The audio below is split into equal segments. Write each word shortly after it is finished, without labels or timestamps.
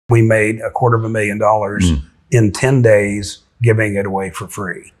we made $250,000 in 10 days giving it away for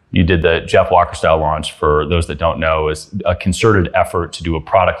free. You did the Jeff Walker style launch. For those that don't know, is a concerted effort to do a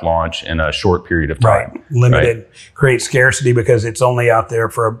product launch in a short period of time. Right. Limited, create scarcity because it's only out there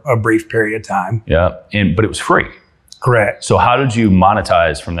for a brief period of time. Yeah, but it was free. Correct. So how did you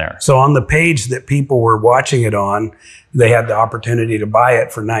monetize from there? So on the page that people were watching it on, they had the opportunity to buy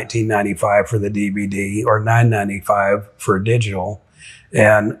it for $19.95 for the DVD or $9.95 for digital.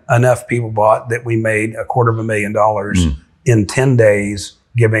 And enough people bought that we made $250,000 in 10 days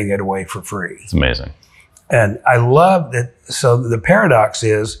giving it away for free. It's amazing. And I love that. So the paradox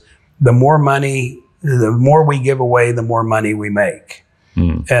is the more we give away, the more money we make.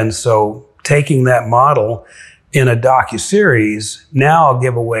 And so taking that model in a docuseries, now I'll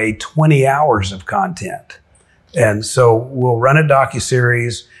give away 20 hours of content. And so we'll run a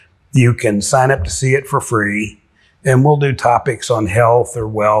docuseries. You can sign up to see it for free. And we'll do topics on health or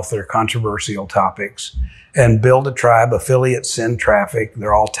wealth or controversial topics and build a tribe. Affiliates send traffic.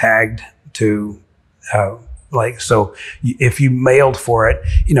 They're all tagged to so if you mailed for it,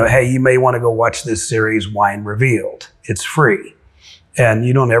 hey, you may want to go watch this series, Wine Revealed. It's free. And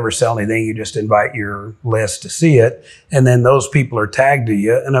you don't ever sell anything. You just invite your list to see it. And then those people are tagged to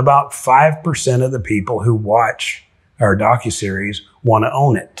you. And about 5% of the people who watch our docuseries want to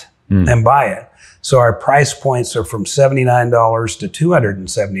own it and buy it. So our price points are from $79 to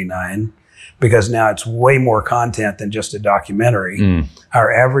 $279 because now it's way more content than just a documentary.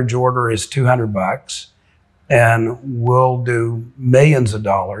 Our average order is $200 and we'll do millions of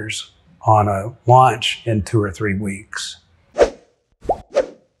dollars on a launch in 2 or 3 weeks.